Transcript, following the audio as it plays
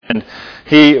And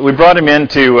we brought him in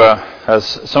to, as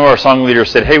some of our song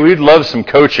leaders said, hey, we'd love some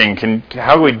coaching.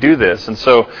 How do we do this? And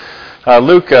so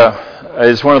Luke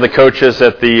is one of the coaches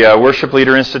at the Worship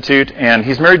Leader Institute, and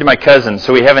he's married to my cousin.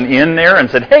 So we have an in there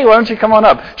and said, hey, why don't you come on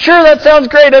up? Sure, that sounds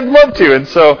great. I'd love to. And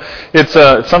so it's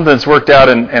something that's worked out,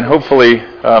 and hopefully,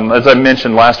 as I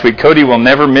mentioned last week, Cody will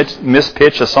never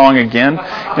mispitch a song again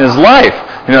in his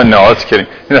life. No, that's kidding.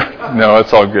 No,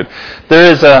 it's all good.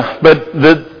 There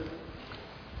is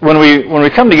when we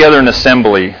come together in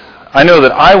assembly, I know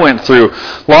that I went through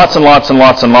lots and lots and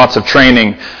lots and lots of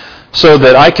training so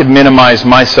that I could minimize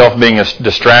myself being a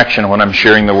distraction when I'm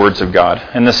sharing the words of God.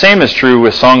 And the same is true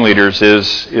with song leaders,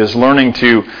 is learning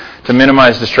to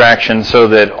minimize distraction so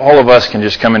that all of us can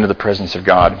just come into the presence of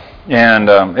God. And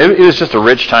it was just a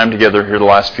rich time together here the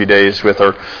last few days with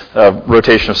our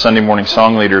rotation of Sunday morning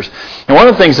song leaders. And one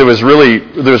of the things that was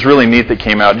really neat that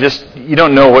came out, just you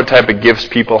don't know what type of gifts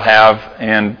people have.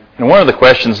 And one of the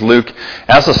questions Luke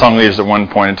asked the song leaders at one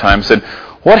point in time said,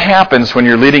 what happens when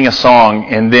you're leading a song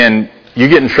and then you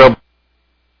get in trouble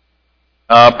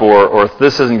or if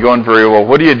this isn't going very well,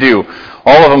 what do you do?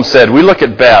 All of them said, we look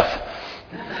at Beth.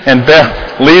 And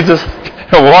Beth leads us,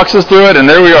 walks us through it, and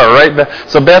there we are, right?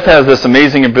 So Beth has this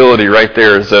amazing ability right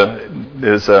there is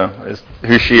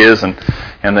who she is and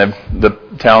the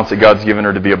talents that God's given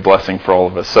her to be a blessing for all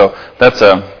of us. So that's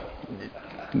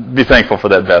be thankful for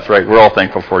that, Beth, right? We're all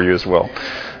thankful for you as well.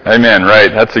 Amen,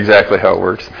 right? That's exactly how it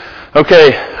works.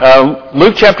 Okay,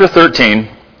 Luke chapter 13.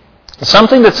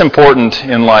 Something that's important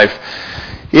in life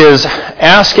is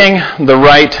asking the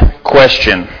right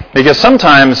question. Because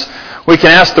sometimes we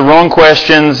can ask the wrong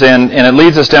questions and it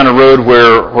leads us down a road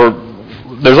where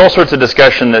there's all sorts of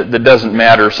discussion that doesn't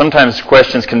matter. Sometimes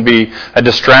questions can be a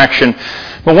distraction.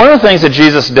 But one of the things that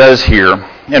Jesus does here,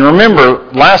 and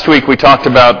remember, last week we talked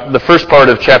about the first part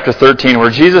of chapter 13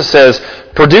 where Jesus says,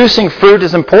 producing fruit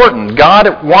is important.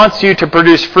 God wants you to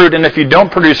produce fruit, and if you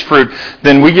don't produce fruit,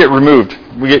 then we get removed.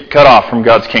 We get cut off from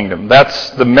God's kingdom. That's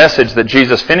the message that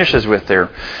Jesus finishes with there.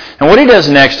 And what he does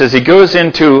next is he goes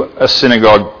into a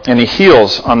synagogue and he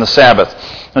heals on the Sabbath.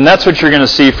 And that's what you're going to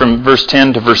see from verse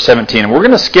 10 to verse 17. And we're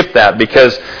going to skip that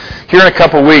because here in a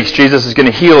couple of weeks, Jesus is going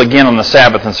to heal again on the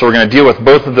Sabbath, and so we're going to deal with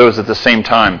both of those at the same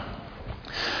time.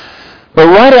 But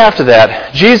right after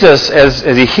that, Jesus, as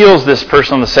he heals this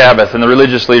person on the Sabbath, and the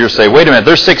religious leaders say, wait a minute,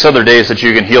 there's 6 other days that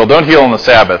you can heal. Don't heal on the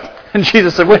Sabbath. And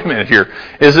Jesus said, wait a minute here.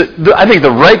 I think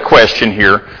the right question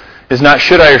here is not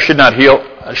should I or should not heal,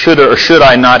 should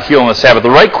I not heal on the Sabbath. The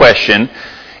right question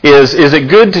is it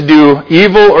good to do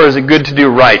evil or is it good to do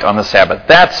right on the Sabbath?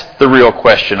 That's the real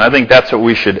question. I think that's what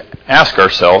we should ask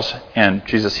ourselves. And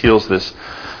Jesus heals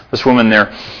this woman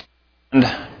there. And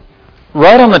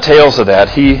right on the tails of that,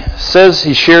 he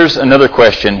shares another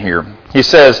question here. He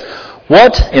says,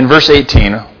 in verse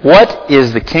 18, what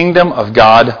is the kingdom of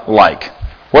God like?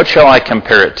 What shall I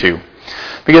compare it to?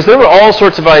 Because there were all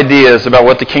sorts of ideas about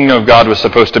what the kingdom of God was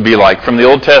supposed to be like, from the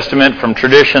Old Testament, from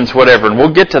traditions, whatever, and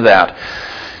we'll get to that.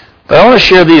 But I want to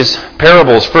share these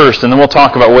parables first, and then we'll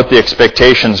talk about what the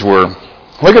expectations were.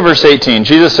 Look at verse 18.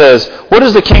 Jesus says, what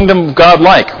is the kingdom of God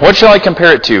like? What shall I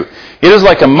compare it to? It is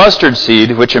like a mustard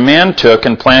seed which a man took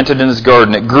and planted in his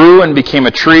garden. It grew and became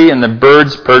a tree, and the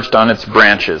birds perched on its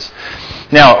branches.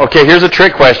 Now, okay, here's a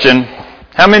trick question.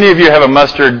 How many of you have a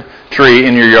mustard tree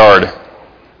in your yard?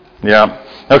 Yeah.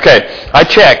 Okay, I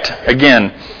checked.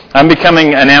 Again, I'm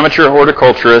becoming an amateur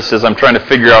horticulturist as I'm trying to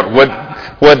figure out what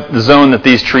zone that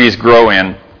these trees grow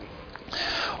in.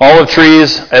 Olive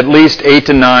trees, at least 8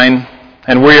 to 9.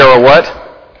 And we are a what?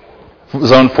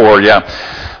 Zone 4,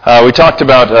 yeah. We talked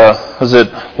about, was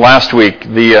it last week,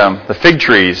 the fig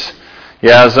trees.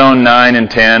 Yeah, zone 9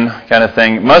 and 10 kind of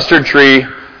thing. Mustard tree,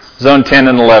 zone 10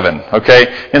 and 11,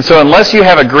 okay? And so unless you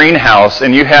have a greenhouse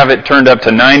and you have it turned up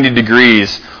to 90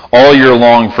 degrees all year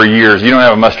long for years, you don't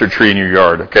have a mustard tree in your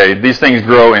yard, okay? These things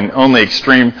grow in only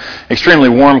extremely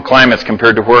warm climates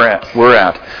compared to where we're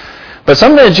at. But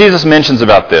something that Jesus mentions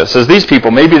about this is these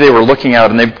people, maybe they were looking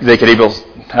out and they could able,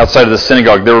 outside of the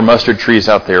synagogue, there were mustard trees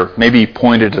out there. Maybe he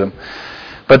pointed to them.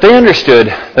 But they understood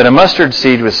that a mustard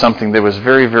seed was something that was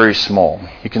very, very small.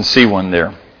 You can see one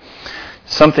there.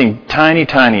 Something tiny,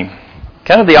 tiny.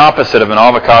 Kind of the opposite of an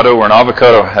avocado, where an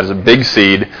avocado has a big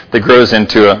seed that grows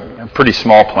into a pretty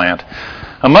small plant.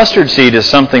 A mustard seed is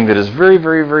something that is very,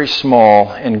 very, very small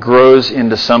and grows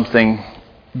into something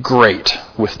great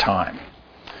with time.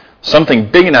 Something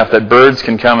big enough that birds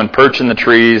can come and perch in the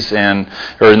trees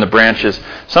or in the branches.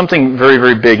 Something very,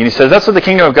 very big. And he says that's what the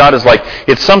kingdom of God is like.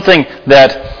 It's something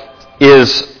that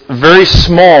is very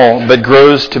small but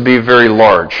grows to be very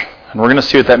large. And we're going to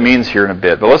see what that means here in a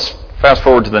bit. But let's fast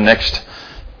forward to the next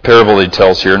parable he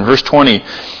tells here. In verse 20,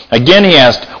 again he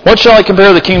asked, what shall I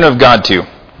compare the kingdom of God to?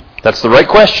 That's the right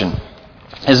question.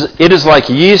 It is like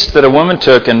yeast that a woman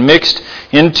took and mixed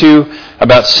into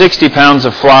about 60 pounds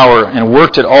of flour and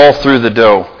worked it all through the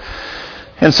dough.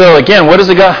 And so again, what is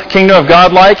the kingdom of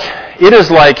God like? It is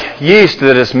like yeast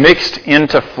that is mixed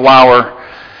into flour.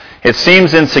 It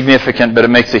seems insignificant, but it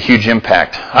makes a huge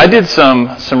impact. I did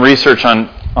some research on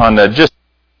just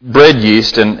bread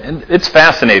yeast, and it's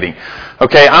fascinating.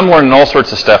 Okay, I'm learning all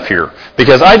sorts of stuff here.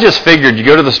 Because I just figured you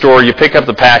go to the store, you pick up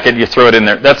the packet, you throw it in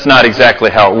there. That's not exactly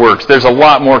how it works. There's a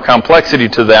lot more complexity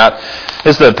to that.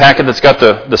 This is the packet that's got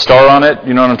the star on it.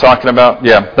 You know what I'm talking about?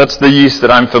 Yeah, that's the yeast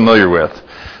that I'm familiar with.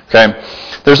 Okay,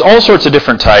 there's all sorts of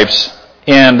different types,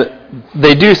 and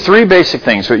they do three basic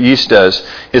things. What yeast does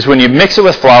is when you mix it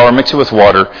with flour, mix it with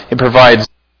water, it provides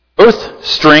both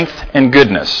strength and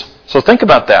goodness. So think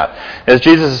about that as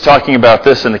Jesus is talking about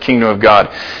this in the kingdom of God,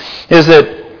 is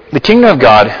that the kingdom of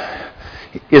God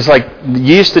is like the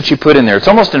yeast that you put in there. It's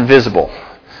almost invisible.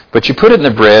 But you put it in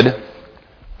the bread,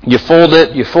 you fold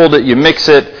it, you mix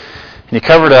it, and you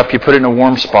cover it up, you put it in a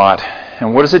warm spot.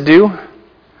 And what does it do?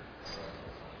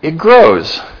 It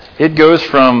grows. It goes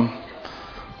from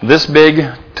this big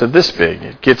to this big.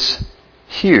 It gets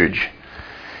huge.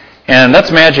 And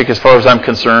that's magic as far as I'm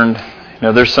concerned. You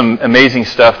know, there's some amazing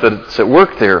stuff that's at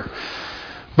work there.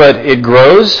 But it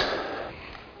grows,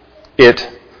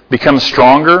 it becomes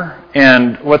stronger,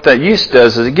 and what that yeast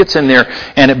does is it gets in there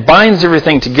and it binds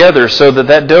everything together so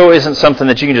that dough isn't something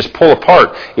that you can just pull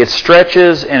apart. It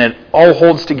stretches and it all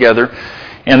holds together.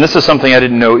 And this is something I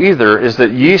didn't know either, is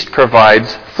that yeast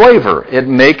provides flavor. It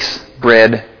makes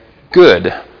bread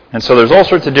good. And so there's all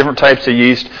sorts of different types of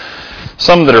yeast,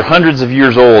 some that are hundreds of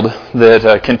years old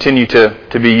that continue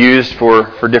to be used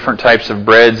for different types of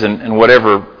breads and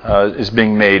whatever is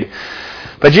being made.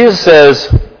 But Jesus says,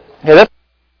 yeah, that's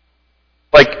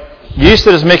like yeast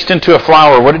that is mixed into a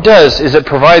flour. What it does is it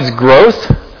provides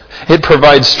growth, it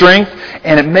provides strength,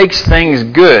 and it makes things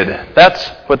good. That's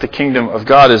what the kingdom of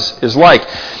God is like.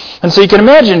 And so you can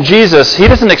imagine Jesus, he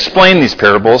doesn't explain these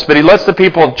parables, but he lets the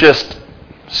people just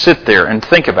sit there and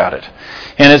think about it.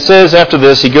 And it says after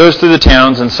this, he goes through the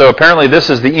towns, and so apparently this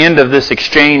is the end of this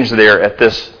exchange there at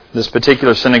this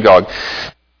particular synagogue.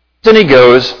 Then he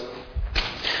goes,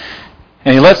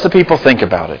 and he lets the people think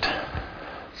about it.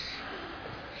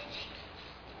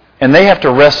 And they have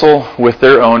to wrestle with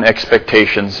their own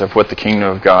expectations of what the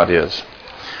kingdom of God is.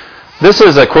 This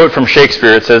is a quote from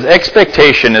Shakespeare. It says,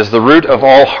 expectation is the root of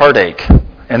all heartache.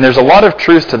 And there's a lot of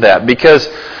truth to that, because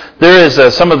there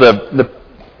is some of the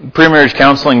pre-marriage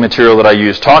counseling material that I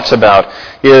use talks about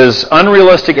is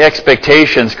unrealistic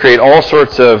expectations create all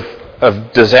sorts of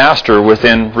disaster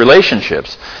within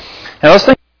relationships. And let's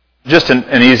think just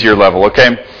an easier level,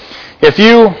 okay? If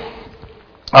you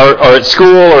are at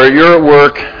school or you're at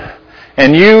work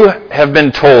and you have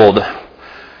been told,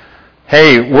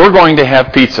 hey, we're going to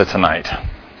have pizza tonight.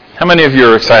 How many of you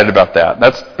are excited about that?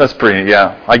 That's pretty,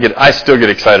 yeah. I still get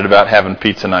excited about having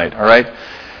pizza night, all right?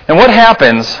 And what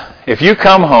happens if you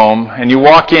come home and you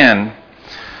walk in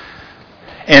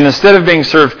and instead of being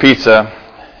served pizza,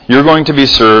 you're going to be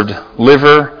served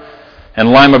liver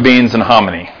and lima beans and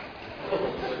hominy?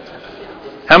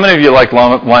 How many of you like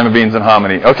lima beans and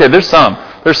hominy? Okay, there's some.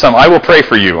 I will pray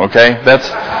for you, okay?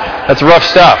 That's rough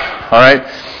stuff, all right?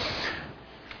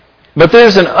 But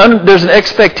there's an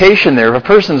expectation there. If a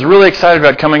person's really excited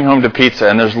about coming home to pizza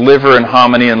and there's liver and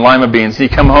hominy and lima beans, you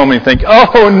come home and you think,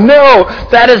 oh no,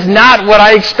 that is not what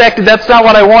I expected. That's not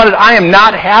what I wanted. I am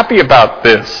not happy about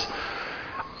this.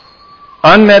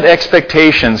 Unmet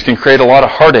expectations can create a lot of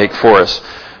heartache for us.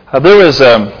 There was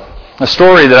a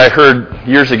story that I heard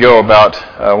years ago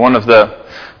about one of the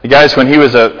guys when he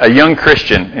was a young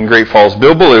Christian in Great Falls,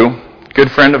 Bill Ballou,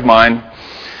 good friend of mine,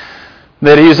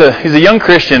 that he's a young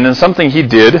Christian, and something he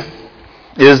did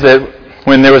is that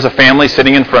when there was a family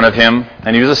sitting in front of him,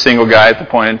 and he was a single guy at the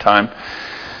point in time,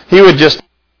 he would just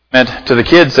to the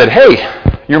kids said,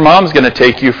 hey, your mom's going to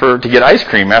take you to get ice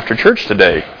cream after church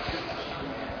today.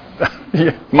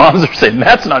 Moms are saying,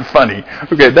 that's not funny.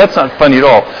 Okay, that's not funny at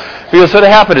all. Because what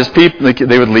happened is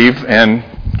they would leave and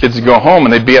kids would go home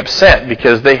and they'd be upset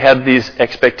because they had these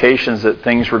expectations that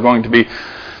things were going to be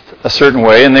a certain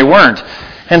way and they weren't.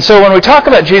 And so when we talk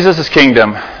about Jesus'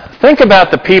 kingdom, think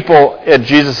about the people at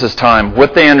Jesus' time,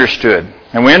 what they understood.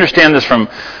 And we understand this from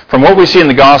what we see in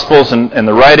the Gospels and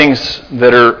the writings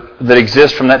that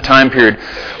exist from that time period.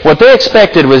 What they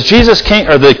expected was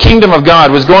the kingdom of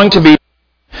God was going to be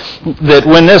that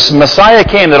when this Messiah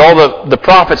came that all the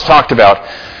prophets talked about,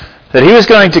 that he was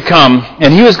going to come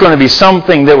and he was going to be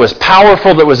something that was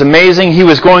powerful, that was amazing. He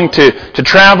was going to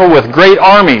travel with great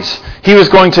armies. He was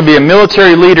going to be a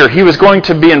military leader. He was going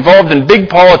to be involved in big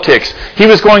politics. He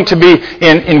was going to be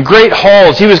in great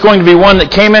halls. He was going to be one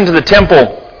that came into the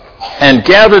temple and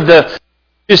gathered the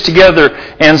Jews together,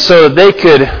 and so they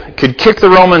could kick the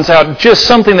Romans out. Just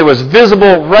something that was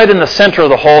visible right in the center of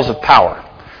the halls of power.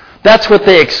 That's what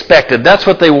they expected. That's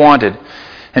what they wanted.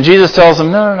 And Jesus tells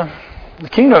them, no. The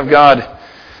kingdom of God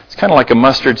is kind of like a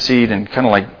mustard seed and kind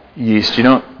of like yeast. You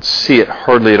don't see it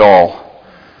hardly at all.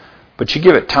 But you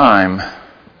give it time,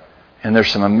 and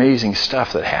there's some amazing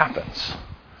stuff that happens.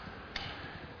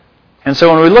 And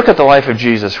so when we look at the life of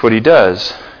Jesus, what he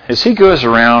does is he goes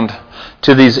around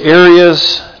to these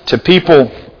areas, to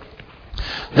people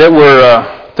that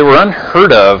were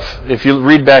unheard of if you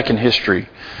read back in history.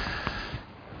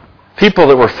 People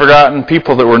that were forgotten,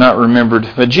 people that were not remembered.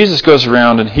 But Jesus goes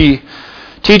around and he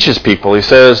teaches people. He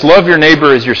says, love your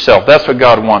neighbor as yourself. That's what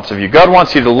God wants of you. God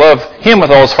wants you to love him with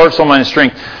all his heart, soul, mind, and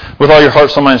strength. With all your heart,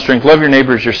 soul, mind, and strength. Love your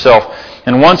neighbor as yourself.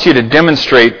 And wants you to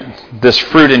demonstrate this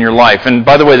fruit in your life. And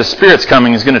by the way, the Spirit's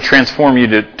coming is going to transform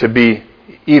you to be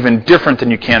even different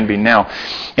than you can be now.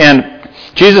 And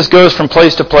Jesus goes from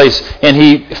place to place, and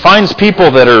he finds people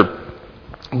that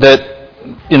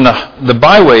in the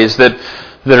byways that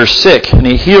are sick, and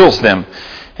he heals them.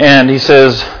 And he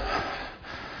says,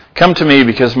 come to me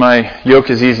because my yoke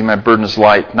is easy, my burden is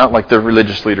light. Not like the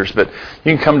religious leaders, but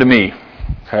you can come to me.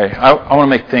 Okay, I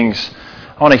want to make things,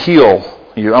 I want to heal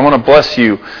you. I want to bless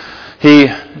you. He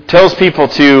tells people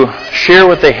to share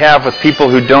what they have with people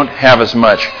who don't have as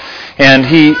much. And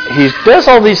he does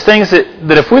all these things that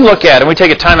if we look at and we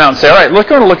take a time out and say, all right, we're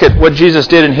going to look at what Jesus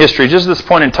did in history, just at this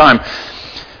point in time.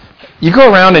 You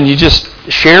go around and you just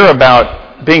share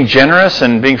about being generous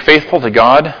and being faithful to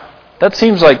God. That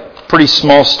seems like pretty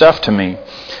small stuff to me.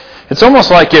 It's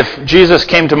almost like if Jesus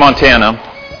came to Montana,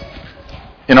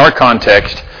 in our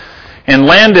context, and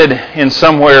landed in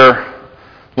somewhere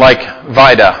like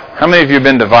Vida. How many of you have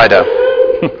been to Vida?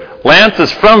 Lance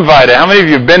is from Vida. How many of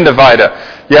you have been to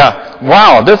Vida? Yeah.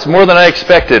 Wow, that's more than I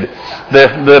expected.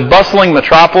 The bustling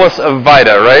metropolis of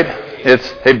Vida, right?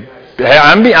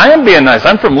 I am being nice.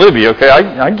 I'm from Libby, okay?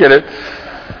 I get it.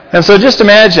 And so just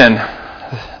imagine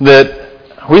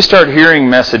that we start hearing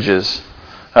messages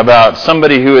about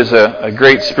somebody who is a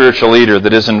great spiritual leader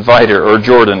that is in Vida or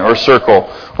Jordan or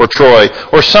Circle or Troy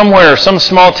or somewhere, some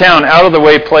small town, out of the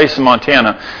way place in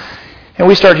Montana. And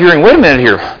we start hearing, wait a minute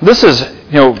here, this is,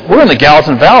 we're in the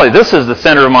Gallatin Valley. This is the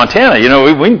center of Montana.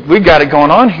 We've got it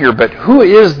going on here. But who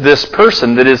is this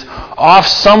person that is off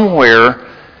somewhere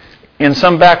in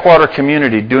some backwater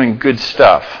community doing good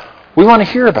stuff? We want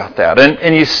to hear about that.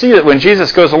 And you see that when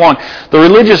Jesus goes along, the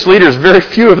religious leaders, very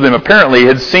few of them apparently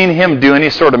had seen him do any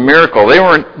sort of miracle. They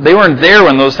weren't there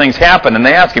when those things happened. And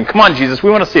they asked him, come on, Jesus, we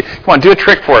want to see. Come on, do a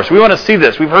trick for us. We want to see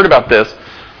this. We've heard about this.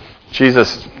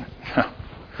 Jesus,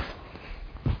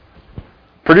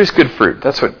 produce good fruit.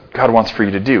 That's what God wants for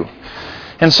you to do.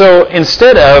 And so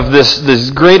instead of this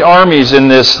great armies and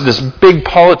this big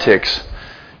politics,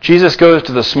 Jesus goes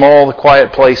to the small, the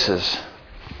quiet places.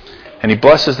 And he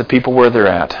blesses the people where they're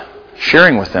at,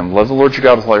 sharing with them, love the Lord your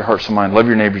God with all your heart, soul, mind, love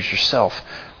your neighbors yourself.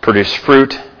 Produce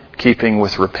fruit, keeping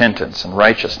with repentance and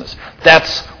righteousness.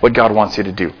 That's what God wants you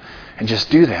to do. And just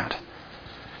do that.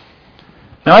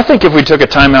 Now I think if we took a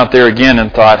time out there again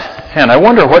and thought, man, I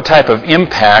wonder what type of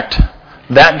impact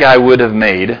that guy would have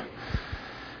made,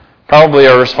 probably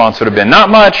our response would have been,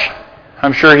 not much.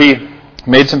 I'm sure he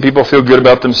made some people feel good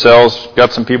about themselves,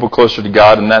 got some people closer to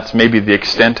God, and that's maybe the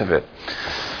extent of it.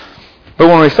 But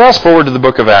when we fast forward to the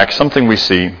book of Acts, something we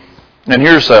see, and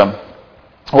here's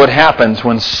what happens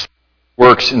when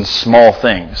works in small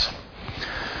things.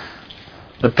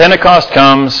 The Pentecost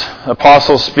comes,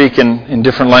 apostles speak in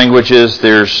different languages,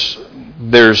 there's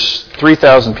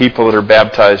 3,000 people that are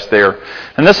baptized there.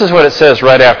 And this is what it says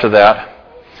right after that.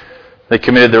 They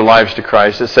committed their lives to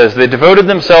Christ. It says, they devoted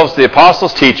themselves to the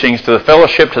apostles' teachings, to the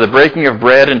fellowship, to the breaking of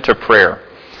bread, and to prayer.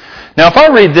 Now, if I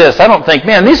read this, I don't think,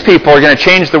 man, these people are going to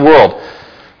change the world.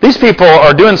 These people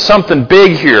are doing something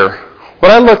big here.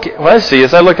 What I see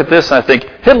is I look at this and I think,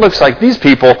 it looks like these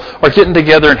people are getting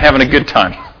together and having a good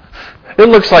time. It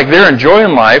looks like they're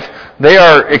enjoying life. They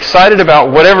are excited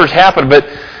about whatever's happened, but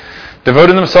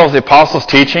devoting themselves to the apostles'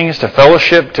 teachings, to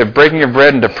fellowship, to breaking of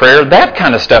bread, and to prayer, that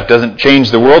kind of stuff doesn't change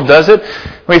the world, does it?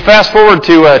 When we fast forward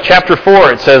to chapter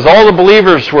 4, it says, all the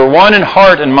believers were one in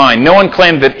heart and mind. No one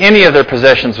claimed that any of their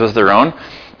possessions was their own,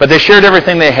 but they shared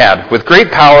everything they had. With great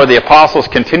power, the apostles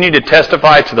continued to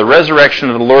testify to the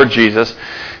resurrection of the Lord Jesus,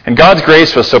 and God's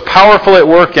grace was so powerful at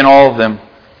work in all of them.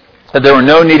 that there were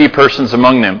no needy persons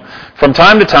among them. From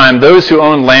time to time, those who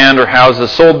owned land or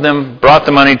houses sold them, brought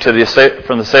the money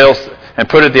from the sales, and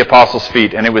put it at the apostles'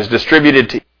 feet, and it was distributed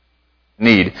to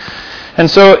need. And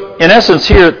so, in essence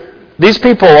here, these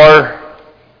people are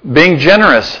being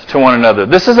generous to one another.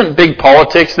 This isn't big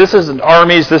politics. This isn't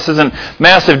armies. This isn't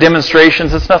massive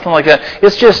demonstrations. It's nothing like that.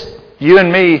 It's just you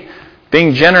and me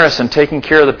being generous and taking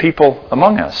care of the people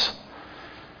among us.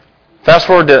 Fast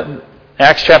forward to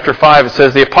Acts chapter 5. It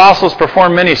says, the apostles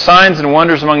performed many signs and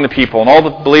wonders among the people, and all the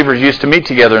believers used to meet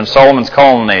together in Solomon's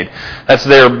colonnade. That's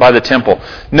there by the temple.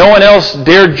 No one else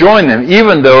dared join them,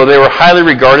 even though they were highly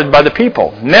regarded by the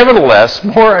people. Nevertheless,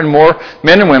 more and more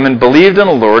men and women believed in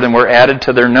the Lord and were added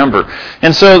to their number.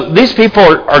 And so these people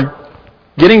are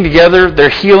getting together. They're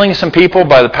healing some people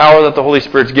by the power that the Holy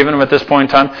Spirit's given them at this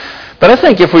point in time. But I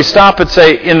think if we stop and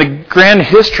say, in the grand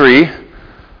history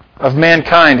of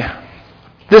mankind,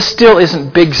 this still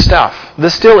isn't big stuff.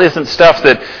 This still isn't stuff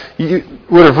that you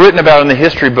would have written about in the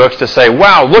history books to say,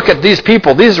 wow, look at these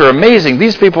people. These are amazing.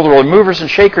 These people were movers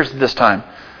and shakers at this time.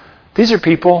 These are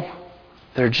people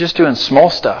that are just doing small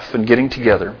stuff and getting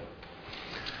together.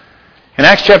 In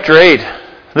Acts chapter 8,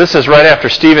 this is right after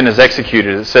Stephen is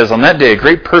executed. It says, on that day, a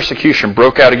great persecution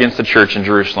broke out against the church in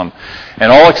Jerusalem, and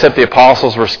all except the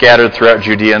apostles were scattered throughout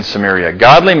Judea and Samaria.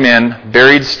 Godly men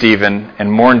buried Stephen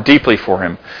and mourned deeply for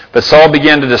him. But Saul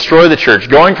began to destroy the church.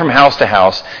 Going from house to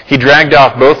house, he dragged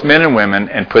off both men and women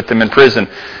and put them in prison.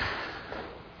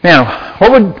 Now,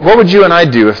 what would you and I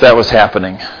do if that was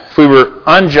happening? If we were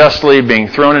unjustly being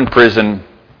thrown in prison,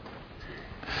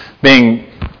 being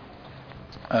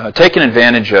taken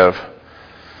advantage of?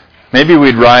 Maybe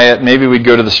we'd riot, maybe we'd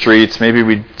go to the streets, maybe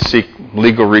we'd seek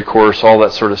legal recourse, all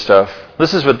that sort of stuff.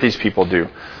 This is what these people do.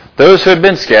 Those who had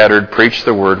been scattered preached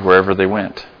the word wherever they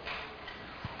went.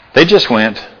 They just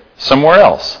went somewhere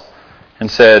else and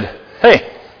said,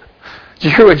 hey, did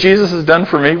you hear what Jesus has done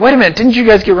for me? Wait a minute, didn't you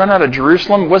guys get run out of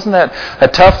Jerusalem? Wasn't that a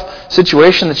tough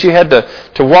situation that you had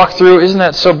to walk through? Isn't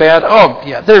that so bad? Oh,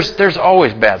 yeah, there's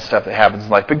always bad stuff that happens in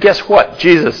life. But guess what?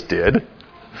 Jesus did.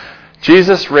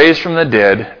 Jesus raised from the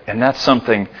dead, and that's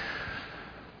something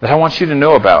that I want you to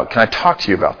know about. Can I talk to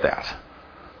you about that?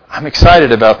 I'm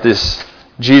excited about this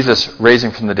Jesus raising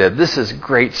from the dead. This is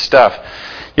great stuff.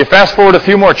 You fast forward a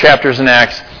few more chapters in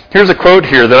Acts. Here's a quote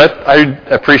here that I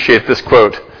appreciate this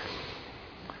quote.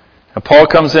 Now, Paul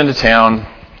comes into town,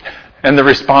 and the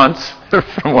response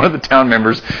from one of the town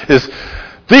members is,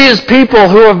 these people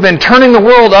who have been turning the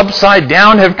world upside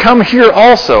down have come here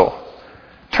also.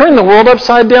 Turning the world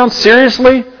upside down?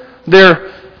 Seriously?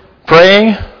 They're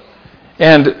praying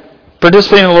and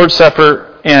participating in the Lord's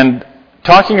Supper and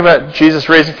talking about Jesus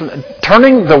raising from the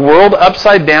turning the world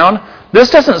upside down? This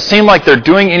doesn't seem like they're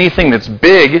doing anything that's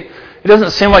big. It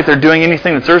doesn't seem like they're doing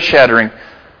anything that's earth-shattering.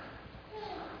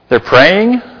 They're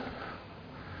praying?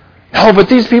 No, but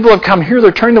these people have come here.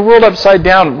 They're turning the world upside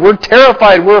down. We're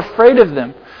terrified. We're afraid of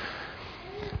them.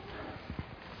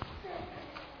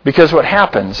 Because what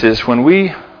happens is when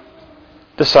we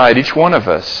decide, each one of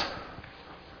us,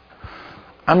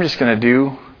 I'm just going to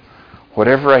do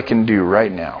whatever I can do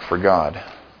right now for God.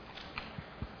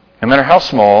 No matter how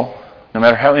small, no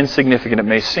matter how insignificant it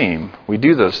may seem, we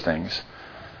do those things.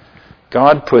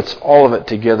 God puts all of it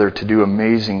together to do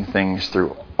amazing things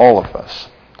through all of us.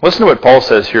 Listen to what Paul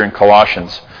says here in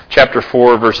Colossians chapter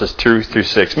 4, verses 2 through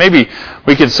 6. Maybe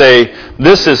we could say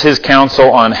this is his counsel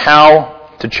on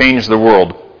how to change the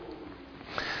world.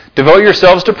 Devote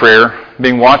yourselves to prayer,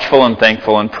 being watchful and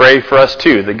thankful, and pray for us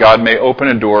too, that God may open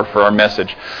a door for our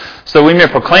message, so we may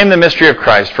proclaim the mystery of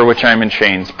Christ, for which I am in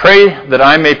chains. Pray that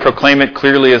I may proclaim it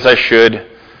clearly as I should.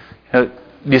 Do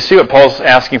you see what Paul's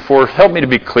asking for? Help me to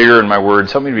be clear in my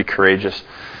words. Help me to be courageous.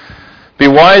 Be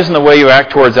wise in the way you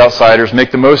act towards outsiders.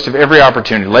 Make the most of every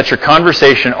opportunity. Let your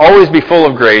conversation always be full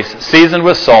of grace, seasoned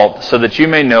with salt, so that you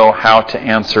may know how to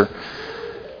answer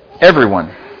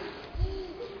everyone.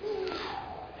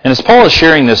 And as Paul is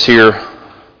sharing this here,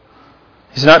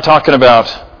 he's not talking about,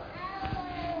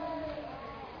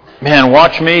 man,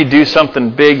 watch me do something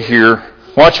big here.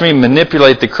 Watch me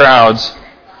manipulate the crowds.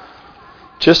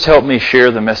 Just help me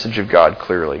share the message of God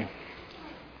clearly.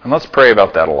 And let's pray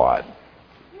about that a lot.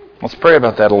 Let's pray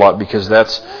about that a lot, because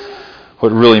that's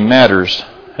what really matters.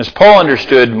 As Paul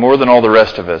understood more than all the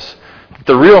rest of us,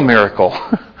 the real miracle,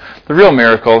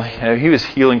 he was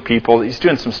healing people. He's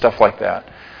doing some stuff like that.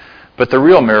 But the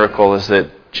real miracle is that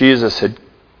Jesus had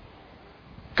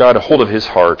got a hold of his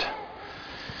heart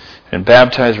and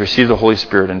baptized, received the Holy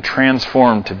Spirit, and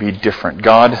transformed to be different.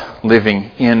 God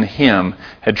living in him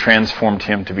had transformed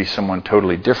him to be someone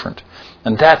totally different.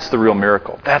 And that's the real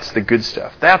miracle. That's the good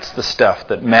stuff. That's the stuff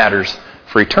that matters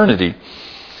for eternity.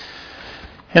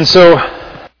 And so,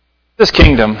 this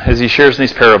kingdom, as he shares in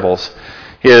these parables,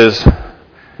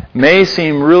 may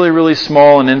seem really, really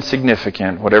small and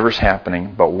insignificant, whatever's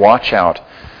happening, but watch out,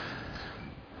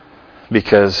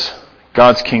 because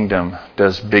God's kingdom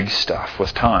does big stuff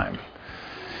with time.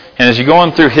 And as you go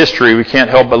on through history, we can't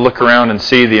help but look around and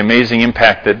see the amazing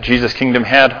impact that Jesus' kingdom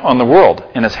had on the world,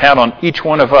 and has had on each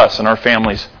one of us and our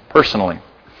families personally.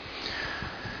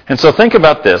 And so think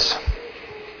about this.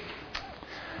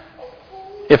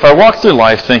 If I walk through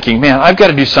life thinking, man, I've got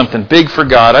to do something big for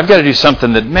God, I've got to do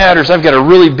something that matters, I've got to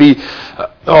really be,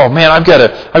 I've got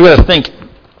to think,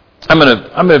 I'm going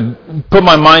to put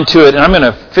my mind to it, and I'm going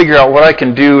to figure out what I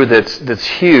can do that's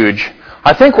huge.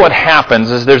 I think what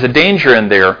happens is there's a danger in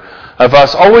there of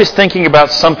us always thinking about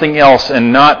something else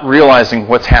and not realizing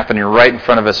what's happening right in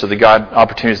front of us, or the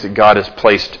opportunities that God has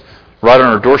placed right on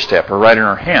our doorstep or right in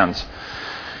our hands.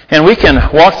 And we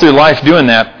can walk through life doing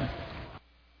that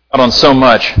on so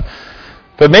much.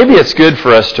 But maybe it's good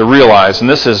for us to realize, and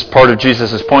this is part of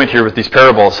Jesus' point here with these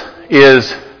parables,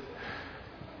 is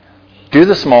do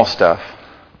the small stuff,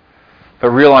 but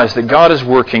realize that God is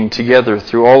working together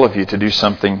through all of you to do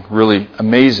something really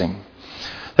amazing.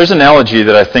 There's an analogy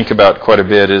that I think about quite a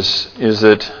bit is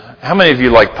that, how many of you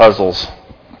like puzzles?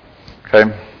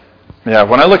 Okay? Yeah,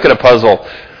 when I look at a puzzle,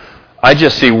 I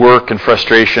just see work and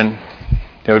frustration,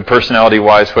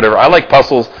 personality-wise, whatever. I like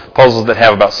puzzles that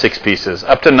have about 6 pieces.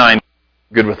 Up to 9,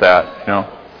 good with that.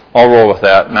 I'll roll with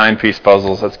that. 9-piece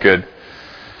puzzles, that's good.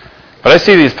 But I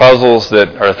see these puzzles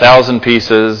that are 1,000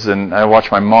 pieces, and I watch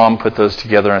my mom put those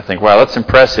together, and I think, wow, that's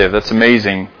impressive, that's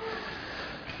amazing.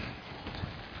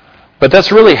 But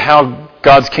that's really how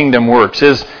God's kingdom works.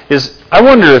 I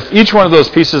wonder if each one of those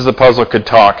pieces of the puzzle could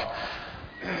talk.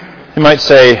 You might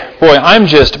say, boy, I'm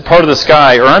just part of the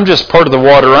sky, or I'm just part of the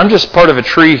water, or I'm just part of a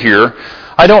tree here.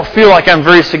 I don't feel like I'm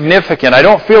very significant. I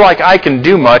don't feel like I can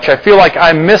do much. I feel like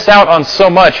I miss out on so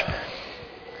much.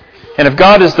 And if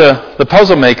God is the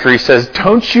puzzle maker, he says,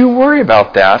 don't you worry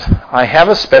about that. I have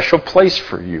a special place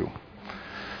for you.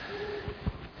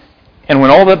 And when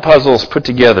all that puzzle is put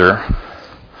together,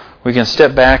 we can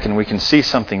step back and we can see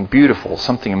something beautiful,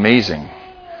 something amazing,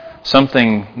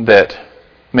 something that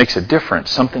makes a difference,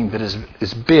 something that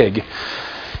is big.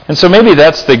 And so maybe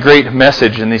that's the great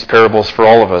message in these parables for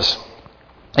all of us,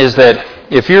 is that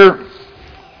if you're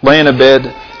laying in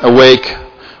bed, awake,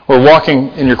 or walking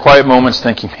in your quiet moments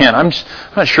thinking, man, I'm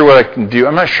not sure what I can do.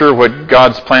 I'm not sure what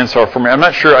God's plans are for me. I'm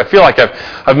not sure. I feel like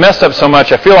I've messed up so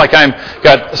much. I feel like I've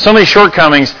got so many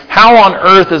shortcomings. How on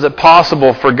earth is it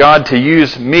possible for God to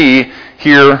use me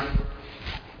here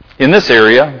in this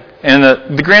area? In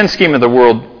the grand scheme of the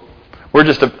world, we're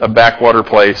just a backwater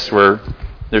place where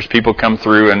there's people come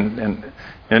through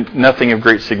and nothing of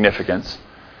great significance.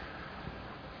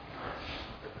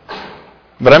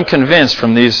 But I'm convinced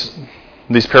from these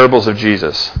parables of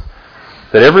Jesus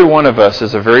that every one of us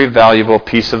is a very valuable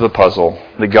piece of the puzzle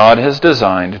that God has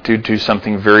designed to do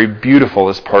something very beautiful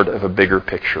as part of a bigger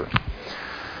picture.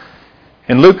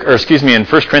 In 1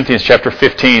 Corinthians chapter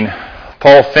 15,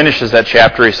 Paul finishes that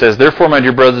chapter. He says, therefore, my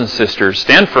dear brothers and sisters,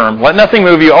 stand firm. Let nothing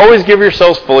move you. Always give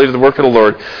yourselves fully to the work of the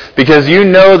Lord, because you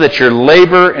know that your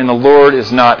labor in the Lord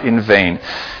is not in vain.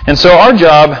 And so our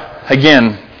job,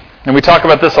 again, and we talk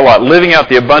about this a lot, living out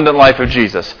the abundant life of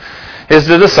Jesus, is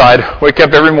to decide, wake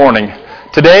up every morning,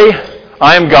 today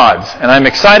I am God's, and I'm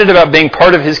excited about being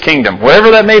part of His kingdom, whatever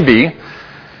that may be.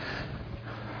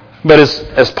 But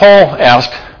as Paul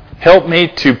asked, help me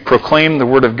to proclaim the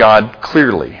Word of God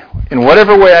clearly, in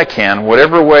whatever way I can,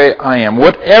 whatever way I am,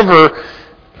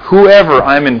 whoever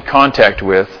I'm in contact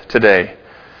with today.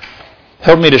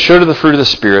 Help me to show to the fruit of the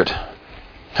Spirit.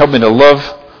 Help me to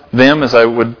love them as I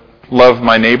would love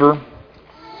my neighbor,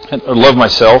 or love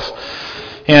myself,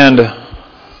 and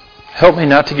help me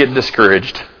not to get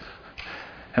discouraged.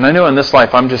 And I know in this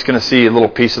life I'm just going to see a little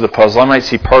piece of the puzzle. I might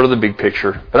see part of the big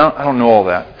picture, but I don't know all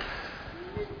that.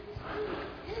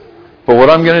 But what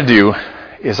I'm going to do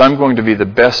is I'm going to be the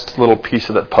best little piece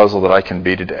of that puzzle that I can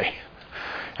be today.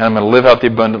 And I'm going to live out the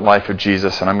abundant life of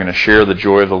Jesus, and I'm going to share the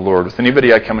joy of the Lord with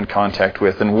anybody I come in contact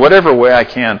with in whatever way I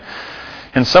can.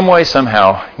 In some way,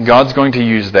 somehow, God's going to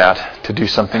use that to do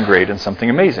something great and something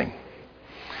amazing.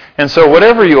 And so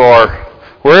whatever you are,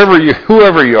 whoever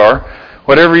you are,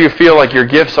 whatever you feel like your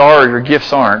gifts are or your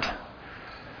gifts aren't,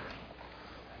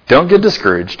 don't get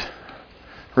discouraged.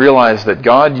 Realize that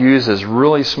God uses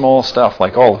really small stuff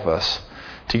like all of us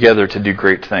together to do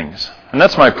great things. And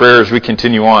that's my prayer as we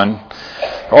continue on.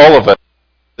 All of us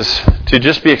is to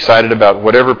just be excited about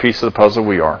whatever piece of the puzzle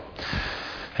we are.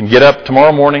 And get up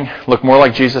tomorrow morning, look more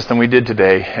like Jesus than we did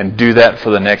today, and do that for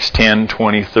the next 10,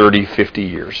 20, 30, 50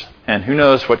 years. And who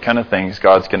knows what kind of things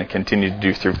God's going to continue to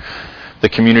do through the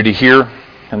community here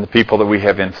and the people that we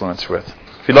have influence with.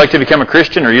 If you'd like to become a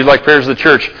Christian or you'd like prayers of the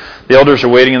church, the elders are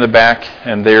waiting in the back,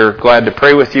 and they're glad to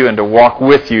pray with you and to walk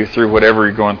with you through whatever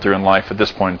you're going through in life at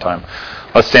this point in time.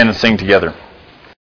 Let's stand and sing together.